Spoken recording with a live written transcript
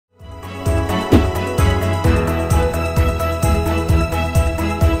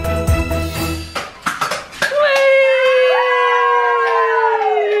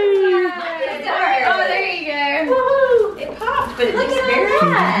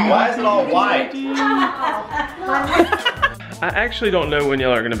Why is it all white? I actually don't know when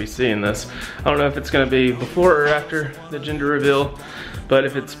y'all are gonna be seeing this. I don't know if it's gonna be before or after the gender reveal, but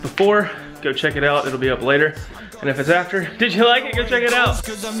if it's before, go check it out. It'll be up later. And if it's after, did you like it? Go check it out.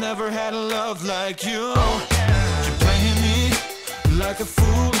 Cause I've never had a love like you. You're playing me like a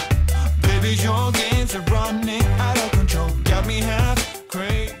fool. Baby, your games are running out of control. Got me half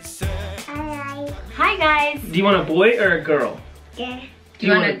crazy. Hi guys. Do you want a boy or a girl? Yeah. Do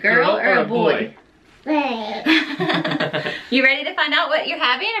you want a girl or a boy? You ready to find out what you're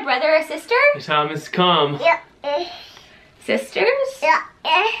having? A brother or sister? The time has come. Yeah. Sisters? Yeah.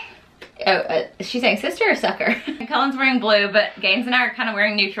 Oh, she's saying sister or sucker? Cullen's wearing blue, but Gaines and I are kind of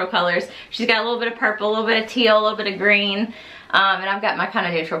wearing neutral colors. She's got a little bit of purple, a little bit of teal, a little bit of green, and I've got my kind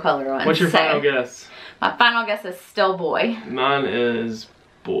of neutral color one. What's your final guess? My final guess is still boy. Mine is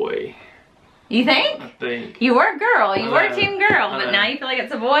boy. You think? I think. You were a girl. You were team girl, but now you feel like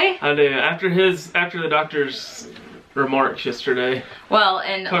it's a boy? I do. After the doctor's remarks yesterday. Well,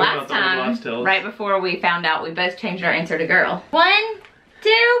 and last time, right before we found out, we both changed our answer to girl. 1,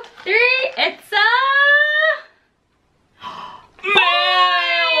 2, 3, it's a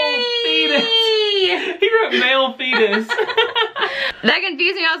male fetus. He wrote male fetus. That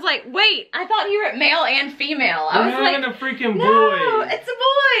confused me. I was like, wait, I thought he wrote male and female. I was having like, a freaking boy. No, it's a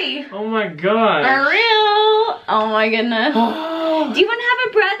boy. Oh my god. For real. Oh my goodness. Do you want to have a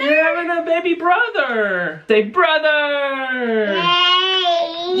brother? You're having a baby brother. Say brother.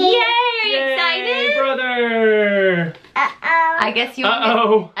 Yay. Yay. Are you excited? Brother. I guess you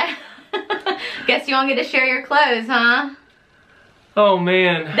won't guess you won't get to share your clothes, huh? Oh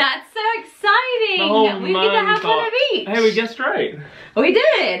man. That's so exciting. We get to have one of each. Hey, we guessed right. We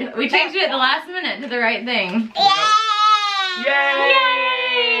did. We changed it at the last minute to the right thing. Yay!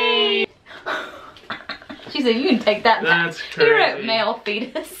 Yay! She said, you can take that back. That's crazy. He wrote male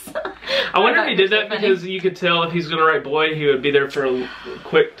fetus. I wonder if he did that because you could tell if he's gonna write boy, he would be there for a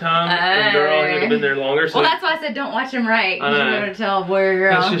quick time. And girl, he would have been there longer. So well, that's why I said don't watch him write. You're gonna tell boy or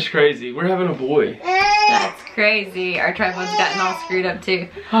girl. That's just crazy. We're having a boy. That's crazy. Our tripod's gotten all screwed up too.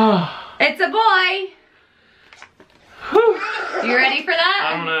 It's a boy. You ready for that? I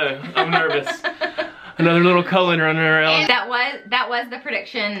don't know. I'm nervous. Another little Cullen running around. And that was the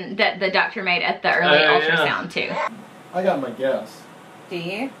prediction that the doctor made at the early ultrasound too. I got my guess. Do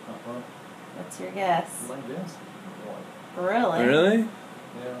you? What's your guess? My guess? Really? Really?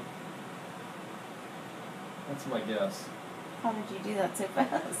 Yeah. That's my guess. How did you do that so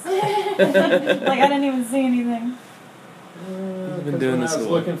fast? Like I didn't even see anything. I've been doing this. When I was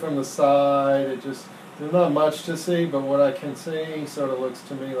looking from the side, it just. There's not much to see, but what I can see sort of looks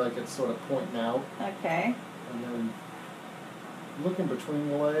to me like it's sort of pointing out. Okay. And then looking between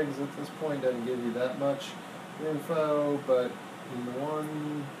the legs at this point doesn't give you that much info, but in the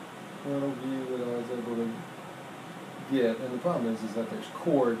one little view that I was able to get, and the problem is that there's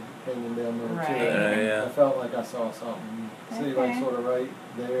cord hanging down there too. Yeah. I felt like I saw something. See, like sort of right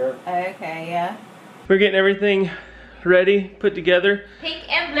there. Okay, yeah. We're getting everything ready, put together. Pink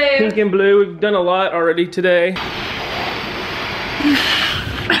and blue. Pink and blue. We've done a lot already today. I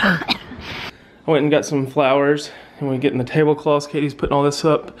went and got some flowers and we're getting the tablecloths. Katie's putting all this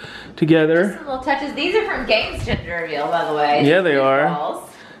up together. Just some little touches. These are from Gaines' gender reveal, by the way. Yeah, they are. Balls.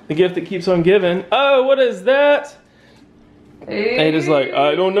 The gift that keeps on giving. Oh, what is that? Ada's like,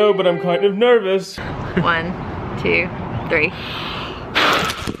 I don't know, but I'm kind of nervous. 1, 2, 3.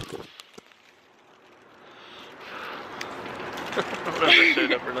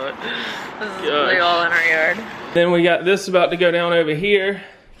 Showed up or not. This is really all in our yard. Then we got this about to go down over here.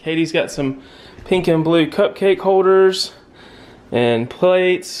 Katie's got some pink and blue cupcake holders and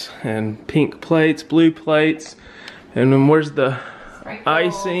plates and pink plates, blue plates. And then where's the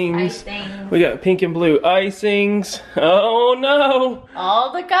icings? We got pink and blue icings. Oh no!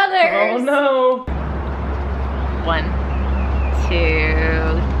 All the colors. Oh no! 1, 2,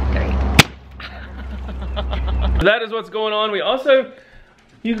 3. That is what's going on. We also,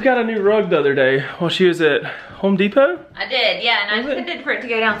 you got a new rug the other day while she was at Home Depot? I did, yeah, and I intended for it to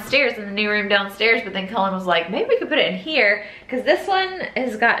go downstairs in the new room downstairs, but then Cullen was like, maybe we could put it in here, because this one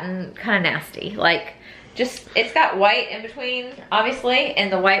has gotten kind of nasty. Like, just, it's got white in between, obviously,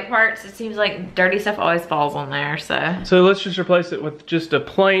 and the white parts, it seems like dirty stuff always falls on there, so. So let's just replace it with just a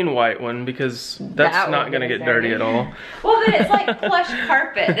plain white one, because that's not gonna get dirty at all. Well, but it's like plush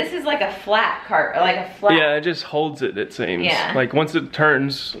carpet. This is like a flat carpet, like a flat. Yeah, it just holds it, it seems. Yeah. Like once it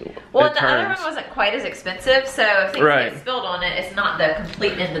turns, well, it the turns. other one wasn't quite as expensive, so if things get spilled on it, it's not the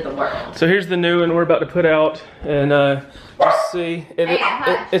complete end of the world. So here's the new one we're about to put out, and just see.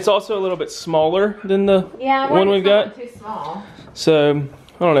 It's also a little bit smaller than the one we've got. Too small. So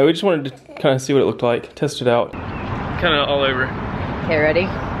don't know, we just wanted to kind of see what it looked like, test it out. Kind of all over. Okay, ready?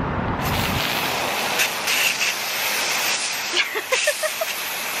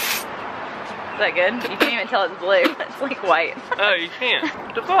 Is that good? You can't even tell it's blue. It's like white. Oh, you can't.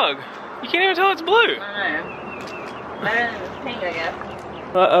 The bug. You can't even tell it's blue. I don't know. Better than this pink, I guess.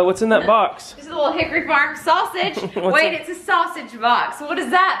 What's in that box? Just a little Hickory Farm sausage. Wait, it's a sausage box. What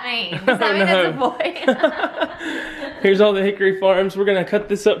does that mean? Does that mean it's a boy? Here's all the Hickory Farms. We're gonna cut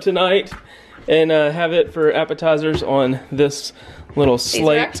this up tonight and have it for appetizers on this little slate. These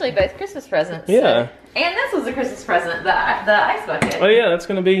are actually both Christmas presents. Yeah. So. And this was a Christmas present, the ice bucket. Oh yeah, that's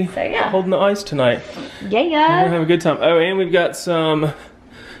gonna be yeah. holding the ice tonight. Yeah. We're gonna have a good time. Oh, and we've got some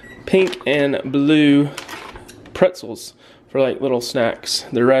pink and blue pretzels for like little snacks.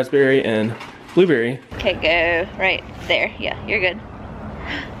 They're raspberry and blueberry. Okay, go right there. Yeah, you're good.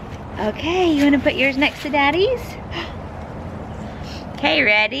 Okay, you wanna put yours next to Daddy's? Okay,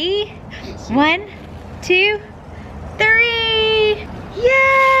 ready? 1, 2, 3.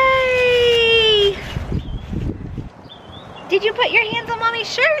 Yay! Did you put your hands on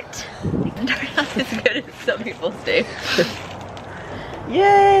Mommy's shirt? It turned out as good as some people's do.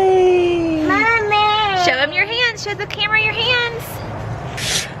 Yay! Mommy! Show them your hands. Show the camera your hands.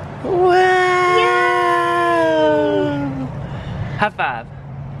 Wow! Yay! High five.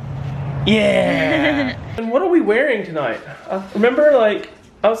 Yeah! And what are we wearing tonight? Remember, like,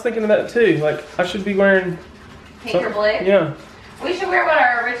 I was thinking of that too. Like, I should be wearing... Pink or blue? Yeah. We should wear what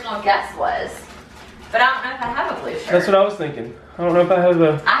our original guess was. But I don't know if I have a blue shirt. That's what I was thinking. I don't know if I have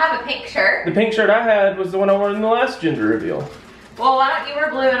a... I have a pink shirt. The pink shirt I had was the one I wore in the last gender reveal. Well, why don't you wear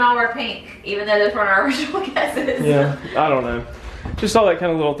blue and I'll wear pink, even though those weren't our original guesses? Yeah, I don't know. Just all that kind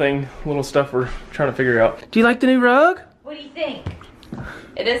of little thing, little stuff we're trying to figure out. Do you like the new rug? What do you think?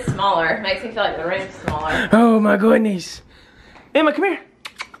 It is smaller. It makes me feel like the room's smaller. Oh my goodness. Emma, come here.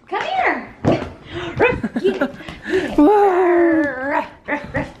 Come here.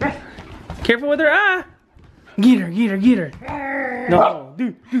 Careful with her eye. Get her, get her, get her. No.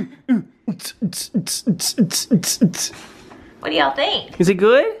 What do y'all think? Is it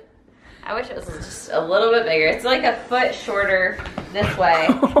good? I wish it was just a little bit bigger. It's like a foot shorter this way.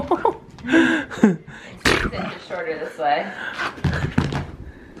 6 inches shorter this way.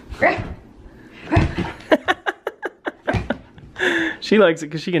 She likes it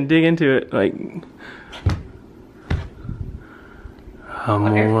because she can dig into it. Like,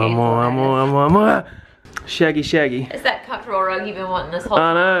 shaggy, shaggy. It's that comfortable rug you've been wanting this whole I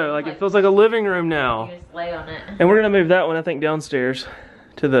time. know, like it feels like a living room now. You just lay on it. And we're gonna move that one, I think, downstairs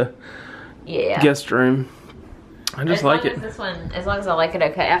to the guest room. I just like it. As long as I like it,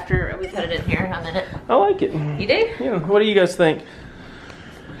 okay. After we put it in here, I'm in it. I like it. You do? Yeah. What do you guys think?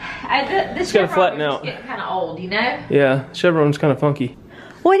 This gotta flatten out. Getting kind of old, you know? Yeah, Chevron's kind of funky.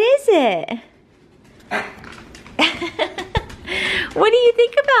 What is it? What do you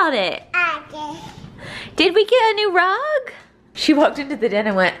think about it? Did we get a new rug? She walked into the den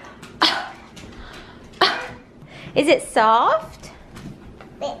and went, is it soft?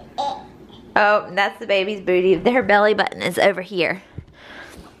 Oh, that's the baby's booty. Her belly button is over here.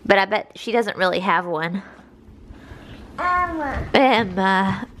 But I bet she doesn't really have one.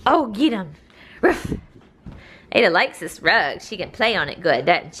 Emma. Oh, get him. Ruff. Ada likes this rug. She can play on it good,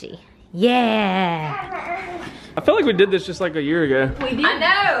 doesn't she? Yeah. I feel like we did this just like a year ago. We did. I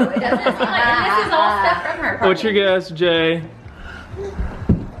know. It doesn't seem like, and this is all stuff from her. What's your guess, Jay?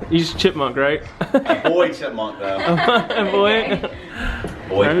 You're chipmunk, right? A boy chipmunk, though. A boy?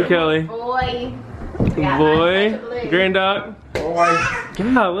 Boy I'm Kelly. Boy. Boy. Grand Doc. Boy.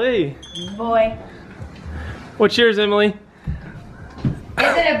 Golly. Boy. What's yours, Emily?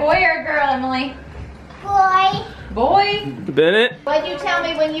 Is it a boy or a girl, Emily? Boy. Boy? Bennett? What did you tell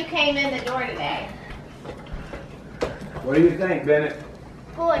me when you came in the door today? What do you think, Bennett?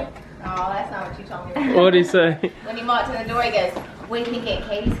 Boy. Oh, that's not what you told me. What'd he say? When he walked in the door, he goes, "What do you think Aunt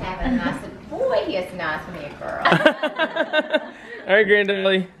Katie's having?" And I said, "Boy, he is nice to me, a girl." All right,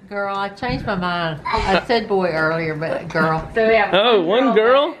 Granddaddy. Girl, I changed my mind. I said boy earlier, but girl. So we have Oh, one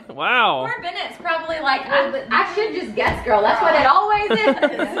girl? Wow. Poor Bennett's probably like, I should just guess girl. That's what it always is.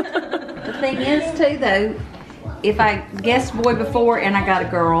 The thing is, too, though, if I guessed boy before and I got a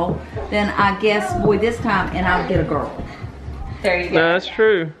girl, then I guess boy this time and I'll get a girl. There you go. No, that's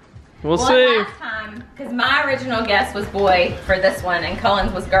true. We'll see. Last time, because my original guess was boy for this one and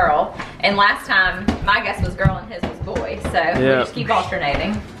Cullen's was girl. And last time, my guess was girl and his was boy. So we just keep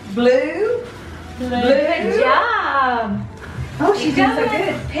alternating. Blue? Good job. Oh, she's doing so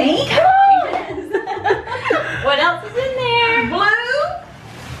good. Pink? What else is in there? Blue?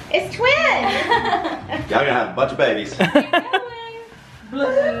 It's twin. Y'all gonna have a bunch of babies. Keep going.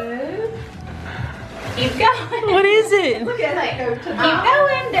 Blue. Keep going. What is it? Look at it. Go to keep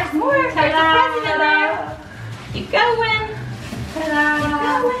going. There's more. There's a president there. Keep going. Keep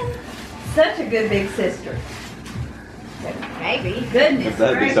going. Such a good big sister. Maybe. Goodness.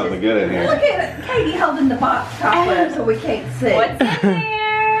 That'd be something good in here. Look at Katie holding the box top up so we can't see. What's in there?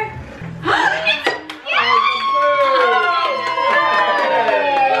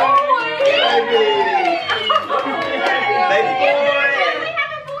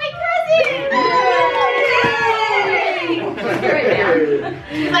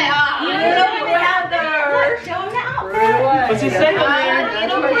 What's he saying there?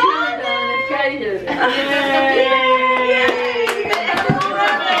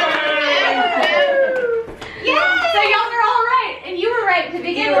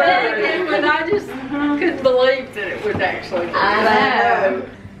 But I just couldn't believe that it would actually be. I know.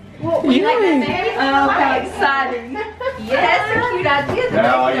 Well, we like the baby. Oh, how exciting. Yes, a cute idea.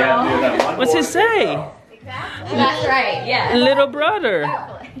 Now all you have to do is that one What's it more. say? Exactly. That's right, yeah. Little brother.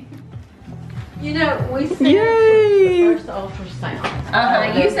 You know, we said Yay. the first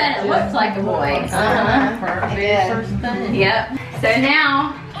ultrasound. You said it looks like a boy. First thing. Yep. So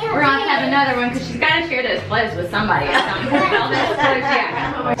now we're on to have another one because she's got to share those clothes with somebody or something. All those clothes,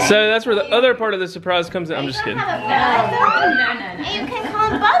 yeah. So that's where the other part of the surprise comes in. I'm just kidding. No. You can call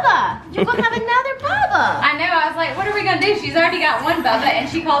him Bubba. You're gonna have another Bubba. I know. I was like, what are we gonna do? She's already got one Bubba, and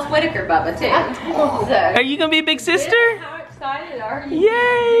she calls Whitaker Bubba too. So. Are you gonna be a big sister? How excited are you?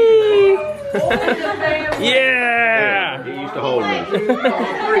 Yay! Yeah! He used to hold me.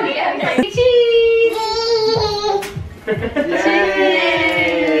 Cheese!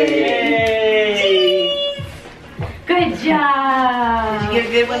 Good job. Did you get a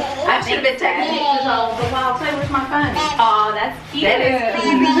good one? I should have been taking pictures all the while. Say, where's my phone? Oh, that's cute. That is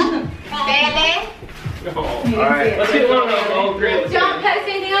cute. Baby. Alright, let's get one of all three. Don't post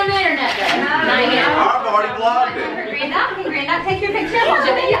anything on the internet though. Not yet. I've already vlogged it. Granddad, take your picture. I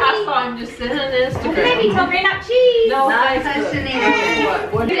saw him just sitting on Instagram. Maybe tell Granddad cheese. No, Not Facebook. posting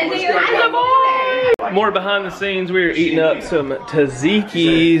anything. What You didn't do was your going More behind the scenes, we were eating up some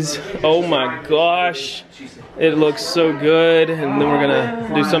tzatziki's. Oh my gosh. It looks so good. And then we're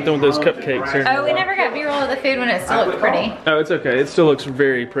gonna do something with those cupcakes here. Oh, we never got B-roll of the food when it still looked pretty. Oh, it's okay. It still looks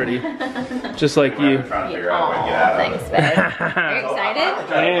very pretty. Just like you. Trying to figure out a way to get out of Thanks, it. babe. Are you excited?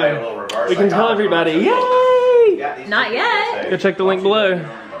 Yeah. We can tell everybody, yay! Not yet. Go check the link below.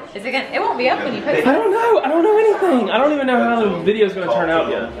 Is it gonna? It won't be up when you post it. I don't know. I don't know anything. I don't even know how the video's gonna turn out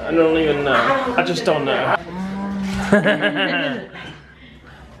yet. I don't even know. I just don't know.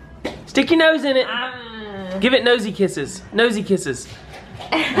 Stick your nose in it. Give it nosy kisses. Nosy kisses.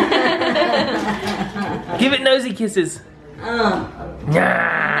 Give it nosy kisses.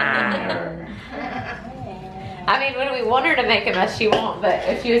 I mean, when we want her to make a mess, she won't. But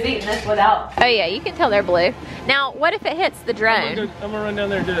if she was eating this without. Oh yeah, you can tell they're blue. Now, what if it hits the drone? I'm gonna run down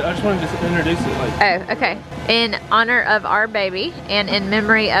there and do it. I just wanted to introduce it. Like. Oh, okay. In honor of our baby and in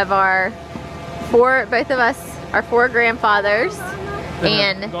memory of our both of us, our four grandfathers,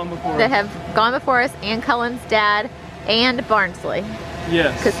 and that have gone before us, and Cullen's dad, and Barnsley.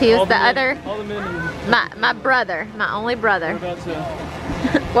 Yes. Because he was all the men, other, all the men my brother, my only brother. we're about to.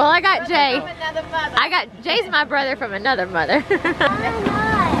 Well, I got Jay. Jay's my brother from another mother.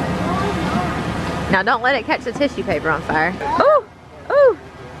 Now don't let it catch the tissue paper on fire. Ooh, ooh.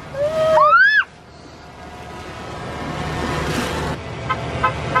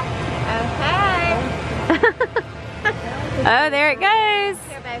 Okay. Oh, there it goes.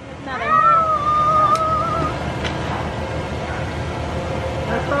 Here, babe, here's another.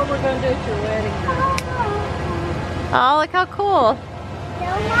 That's what we're going to do at your wedding. Oh, look how cool.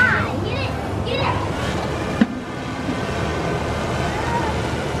 Get it, get it.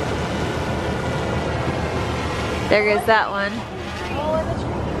 There goes that one.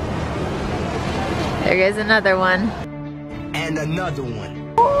 There goes another one. And another one.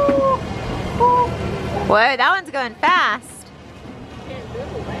 Whoa, that one's going fast.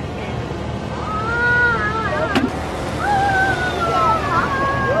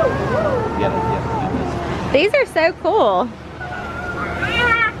 These are so cool.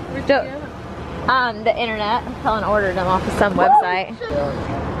 The internet. Helen ordered them off of some website.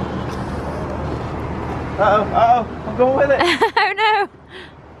 Uh-oh, I'm going with it. Oh no.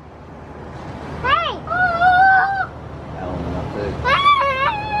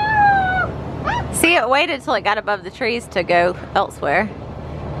 See, it waited till it got above the trees to go elsewhere.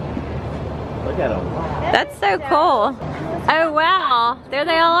 Look at them. That's so cool. Oh wow, there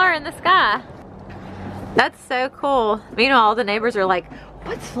they all are in the sky. That's so cool. Meanwhile, all the neighbors are like,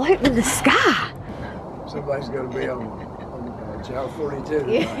 what's floating in the sky? Somebody's got to be on Channel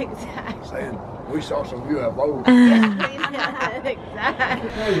 42. Yeah, exactly. Saying we saw some UFOs.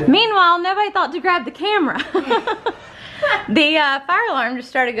 Exactly. Meanwhile, nobody thought to grab the camera. The fire alarm just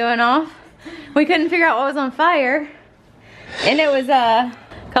started going off. We couldn't figure out what was on fire. And it was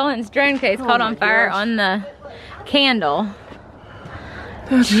Cullen's drone case caught on fire on the candle.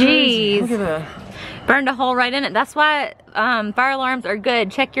 That's Jeez. crazy. Look at that. Burned a hole right in it. That's why fire alarms are good.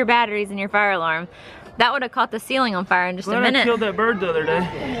 Check your batteries in your fire alarm. That would have caught the ceiling on fire in just a Glad minute. I killed that bird the other day.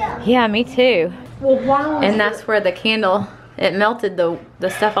 Yeah, me too. And that's where the candle, it melted the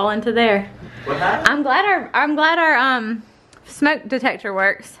stuff all into there. What happened? I'm glad our smoke detector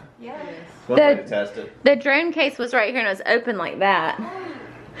works. One way to test it. The drone case was right here and it was open like that.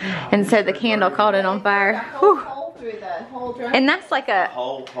 And so the candle caught it on fire. Whew. Through the whole drum. And that's like a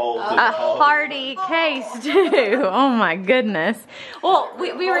hardy case too. Oh my goodness. Well,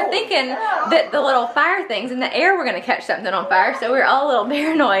 we were thinking that the little fire things in the air were gonna catch something on fire, so we were all a little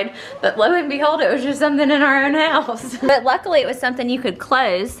paranoid. But lo and behold, it was just something in our own house. But luckily it was something you could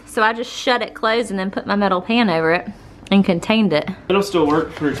close, so I just shut it closed and then put my metal pan over it and contained it. It'll still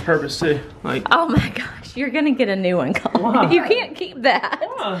work for its purpose too. Like, oh my gosh, you're gonna get a new one, Cullen. Why? You can't keep that.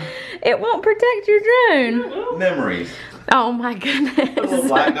 Why? It won't protect your drone. Memories. Oh my goodness. Put a little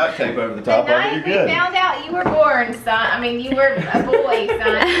black duct tape over the The top of it, night you're we good. found out you were born, son. I mean, you were a boy,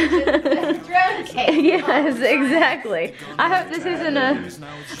 son. Drone case. Yes, exactly. I hope this isn't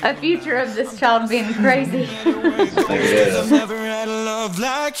a future of this child being crazy. I think it is. I've never had a love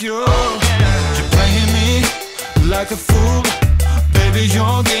like you. You're playing me like a fool. Baby,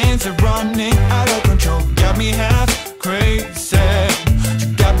 your games are running out of control. Got me half crazy. You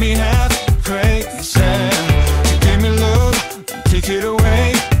got me half crazy. You give me love, take it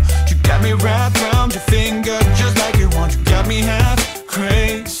away. You got me wrapped around your finger.